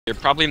You're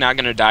probably not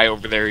gonna die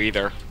over there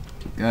either.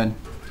 Good.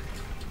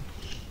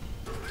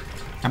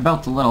 I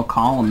built a little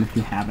column if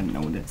you haven't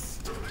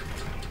noticed.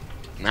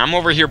 I'm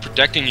over here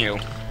protecting you.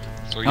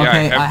 So yeah,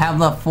 okay, I have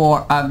the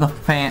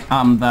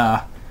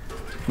the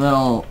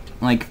little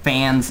like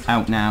fans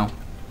out now.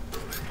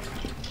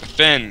 the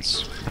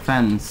fins. The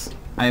fans.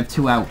 I have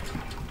 2 out.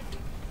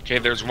 Okay,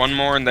 there's one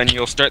more, and then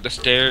you'll start the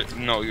stair.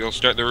 No, you'll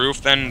start the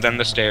roof, then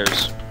the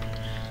stairs.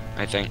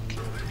 I think.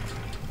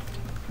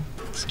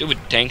 Stupid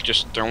tank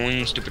just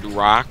throwing stupid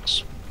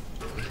rocks.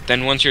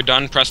 Then once you're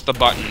done, press the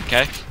button,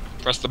 okay?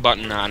 Press the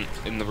button on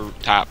in the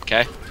top,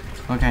 okay?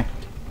 Okay.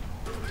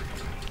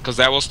 Because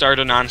that will start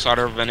an onslaught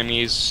of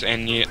enemies,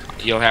 and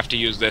you'll have to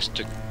use this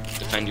to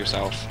defend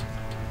yourself.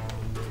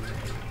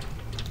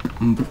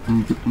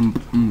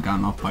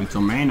 Gonna fight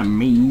some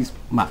enemies,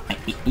 but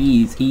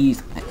ease.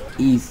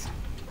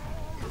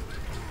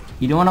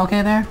 You doing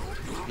okay there?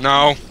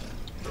 No.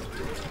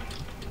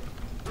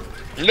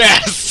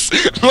 Yes!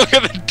 Look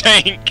at the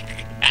tank!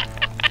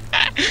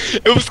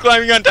 It was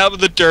climbing on top of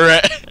the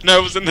turret, and I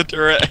was in the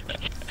turret.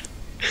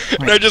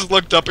 And I just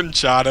looked up and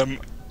shot him.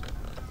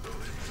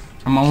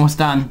 I'm almost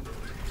done.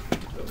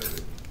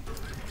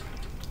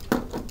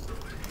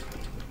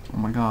 Oh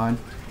my god.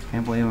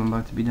 Can't believe I'm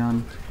about to be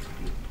done.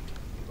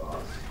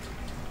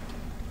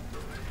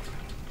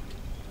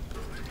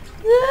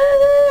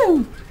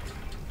 Woo!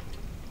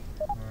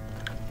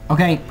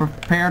 Okay,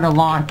 prepare to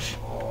launch.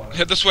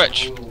 Hit the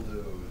switch.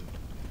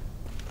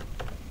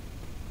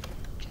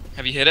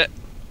 Have you hit it?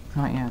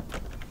 Not yet.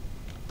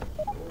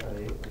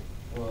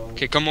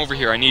 Okay, come over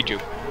here. I need you.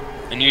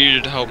 I need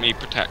you to help me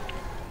protect.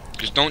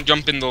 Just don't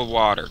jump in the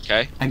water,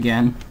 okay?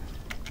 Again.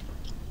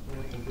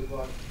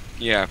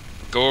 Yeah,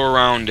 go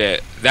around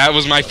it. That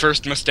was my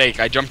first mistake.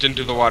 I jumped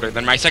into the water.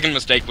 Then my second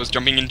mistake was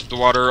jumping into the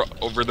water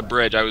over the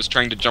bridge. I was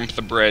trying to jump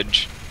the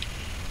bridge.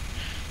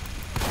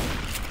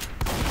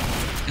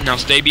 Now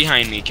stay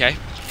behind me, okay?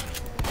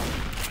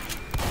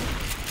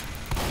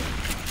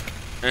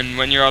 And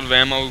when you're out of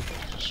ammo,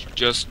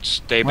 just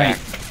stay back.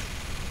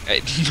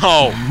 Hey,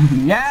 no!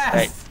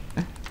 Yes!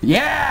 Hey.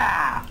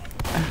 Yeah!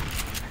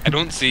 I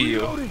don't see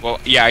you. Well,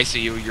 yeah, I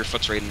see you. Your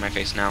foot's right in my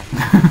face now.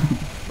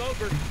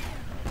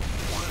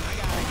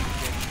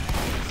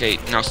 Okay,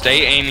 now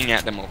stay aiming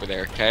at them over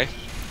there, okay?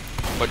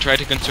 But try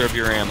to conserve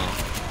your ammo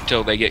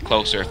until they get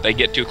closer. If they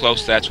get too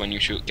close, that's when you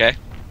shoot, okay?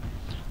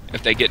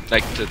 If they get,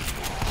 like, to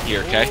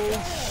here, okay?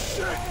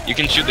 You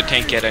can shoot the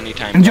tank at any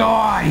time.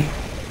 Enjoy!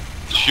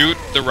 Shoot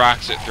the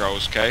rocks it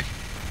throws, okay?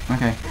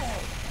 Okay.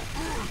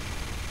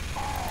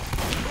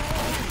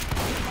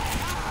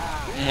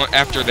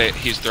 After that,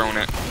 he's thrown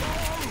it.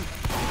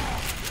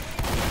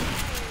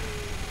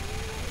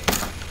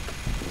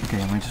 Okay,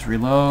 let me just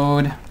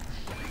reload.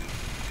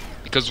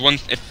 Because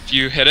if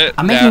you hit it,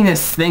 I'm making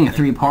this thing a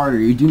 3-parter.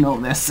 You do know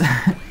this.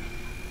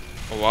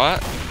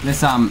 What?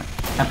 This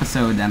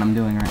episode that I'm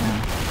doing right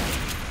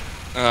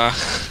now.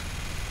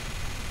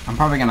 I'm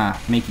probably gonna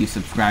make you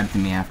subscribe to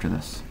me after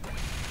this.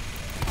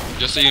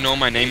 Just so you know,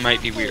 my name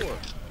might be weird.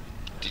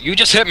 You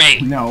just hit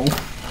me! No.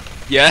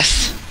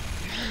 Yes.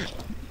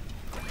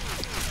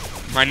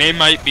 My name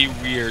might be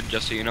weird,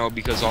 just so you know,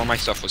 because all my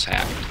stuff was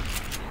hacked.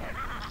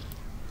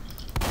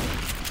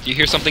 Do you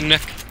hear something,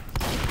 Nick?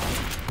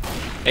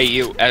 Hey,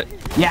 you.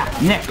 Yeah,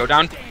 Nick. Go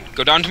down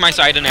to my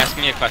side and ask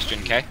me a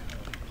question, okay?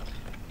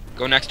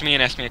 Go next to me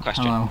and ask me a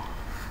question. Hello.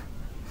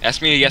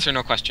 Ask me a yes or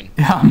no question.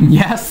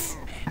 Yes.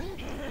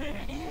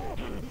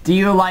 Do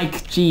you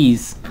like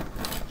cheese?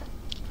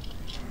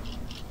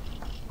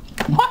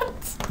 What?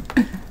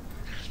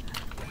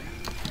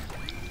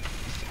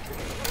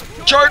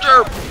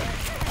 Charger!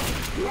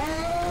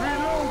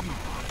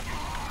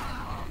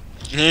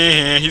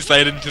 He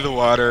slid into the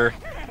water.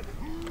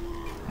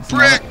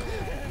 Brick!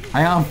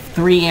 I have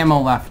 3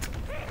 ammo left.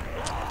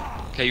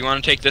 Okay, you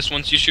want to take this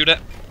once you shoot it?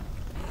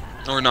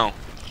 Or no?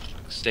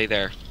 Stay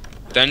there.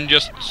 Then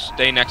just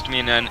stay next to me,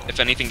 and then if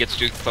anything gets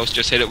too close,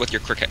 just hit it with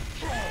your cricket.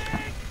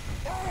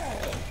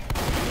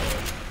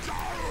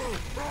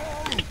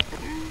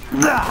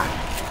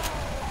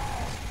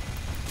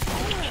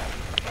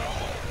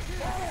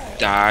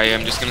 Die,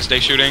 I'm just gonna stay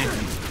shooting.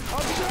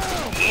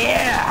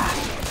 Yeah!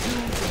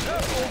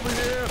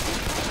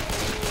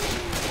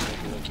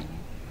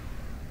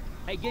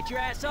 Hey, get your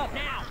ass up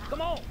now!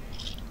 Come on!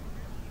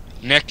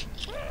 Nick,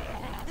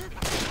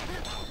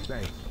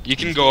 you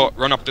can go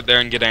run up to there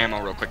and get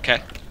ammo real quick,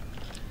 okay?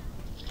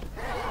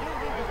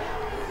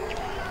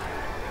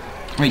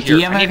 Wait, Here, do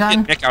you have I a need to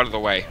gun? get Nick out of the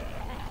way.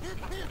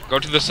 Go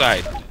to the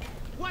side.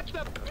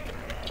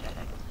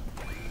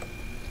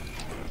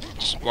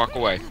 Just walk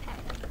away.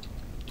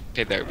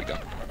 Okay, there we go.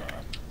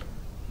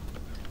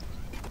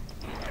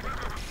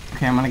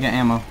 Okay, I'm gonna get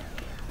ammo.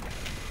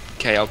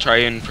 Okay, I'll try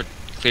and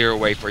clear a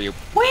way for you.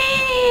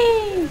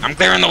 Whee! I'm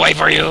clearing the way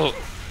for you!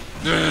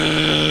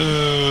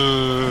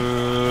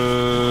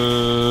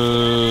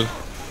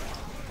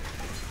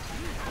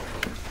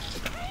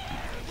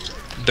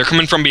 They're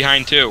coming from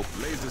behind too.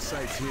 Laser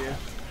sights here.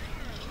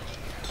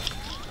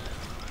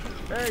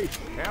 Hey,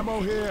 ammo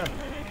here.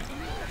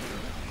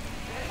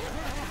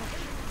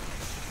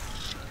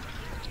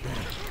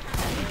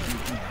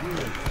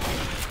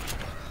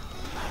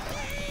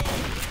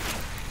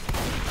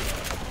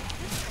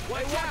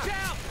 Watch out!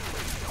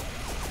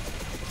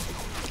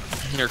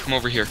 Here, come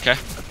over here, okay?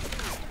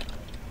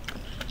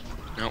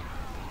 No.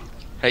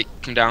 Hey,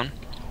 come down.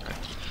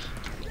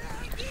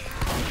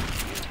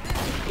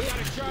 We got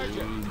a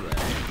charger.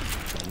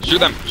 Shoot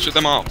them! Shoot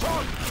them all!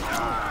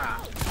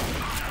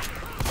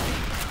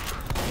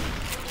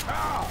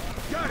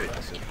 Got it.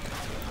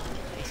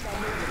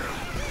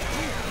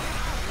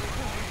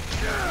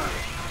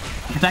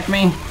 Protect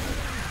me.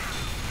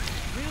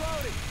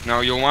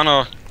 No, you'll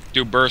wanna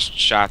do burst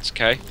shots,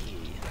 okay?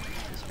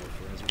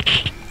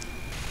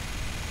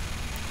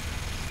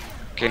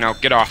 Okay, now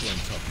get off.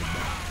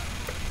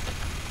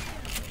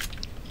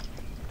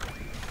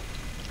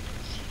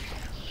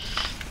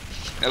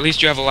 At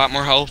least you have a lot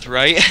more health,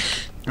 right?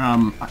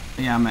 Yeah,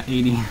 I'm at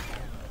 80.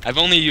 I've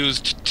only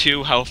used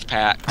 2 health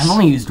packs. I've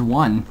only used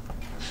 1.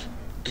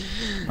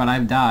 But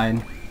I've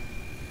died.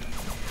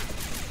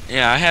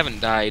 Yeah, I haven't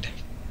died.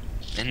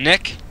 And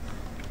Nick?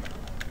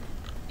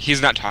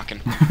 He's not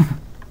talking.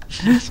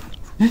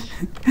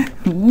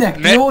 Nick,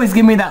 you always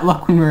give me that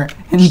look when we're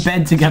in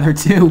bed together,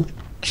 too.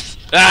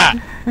 Ah!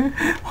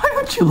 Why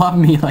don't you love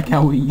me like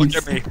how we used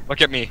Look at me.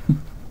 Look at me.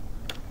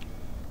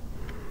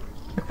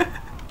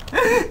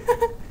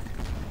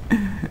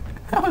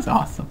 That was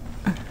awesome.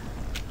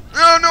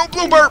 Oh, no,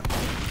 blue burp!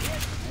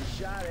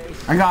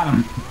 I got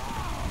him.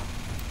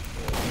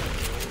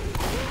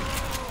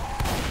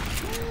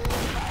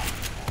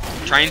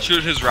 Try and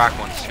shoot his rock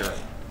once here.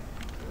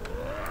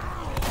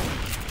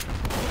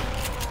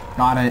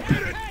 Got it.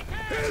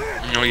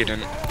 No, you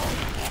didn't.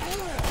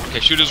 Okay,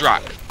 shoot his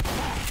rock.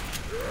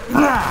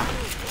 Ah!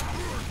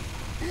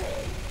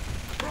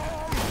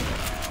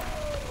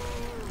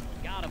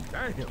 Got him.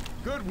 Damn,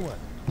 good one.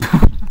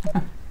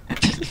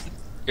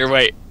 Here,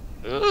 wait.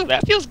 Ooh,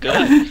 that feels good.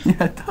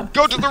 Yeah, it does.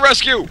 Go to the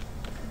rescue!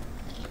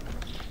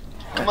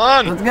 Come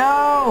on! Let's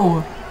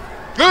go!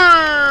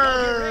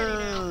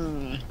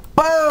 Hmm.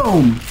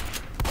 Boom!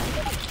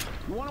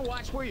 You wanna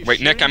watch where you're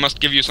Wait, Nick, I shooting? must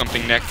give you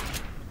something, Nick.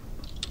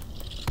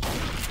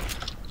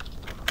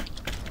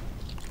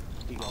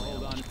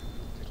 Hold on.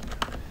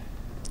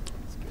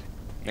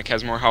 Nick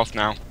has more health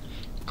now.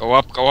 Go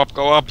up, go up,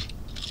 go up.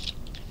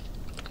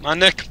 Come on,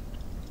 Nick.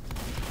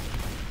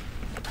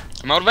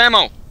 I'm out of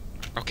ammo.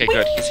 Okay,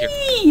 good. He's here.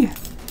 Whee!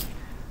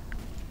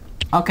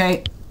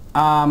 Okay.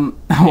 Wow,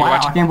 I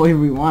watching? can't believe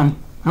we won.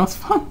 That was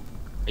fun.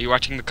 Are you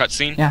watching the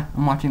cutscene? Yeah,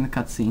 I'm watching the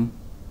cutscene.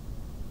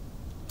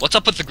 What's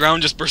up with the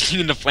ground just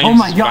bursting into flames? Oh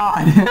my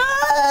god!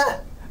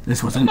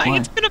 This wasn't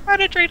It's fun. gonna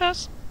penetrate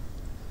us.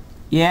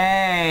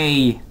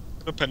 Yay!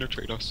 It's gonna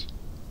penetrate us.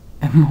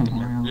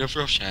 Memorial. Real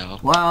shell.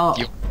 Well,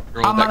 You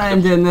girl I'm that gonna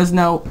could've- end in this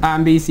note.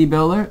 I'm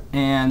BCBuilder,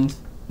 and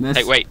this.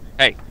 Hey, wait.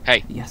 Hey,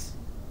 hey. Yes.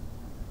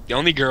 The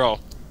only girl.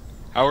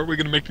 How are we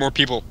gonna make more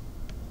people?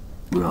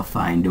 We'll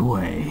find a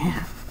way.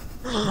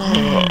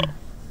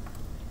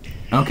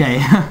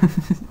 Okay.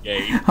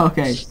 Yay.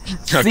 Okay.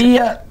 See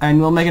ya, and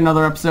we'll make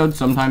another episode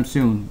sometime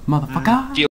soon. Motherfucker.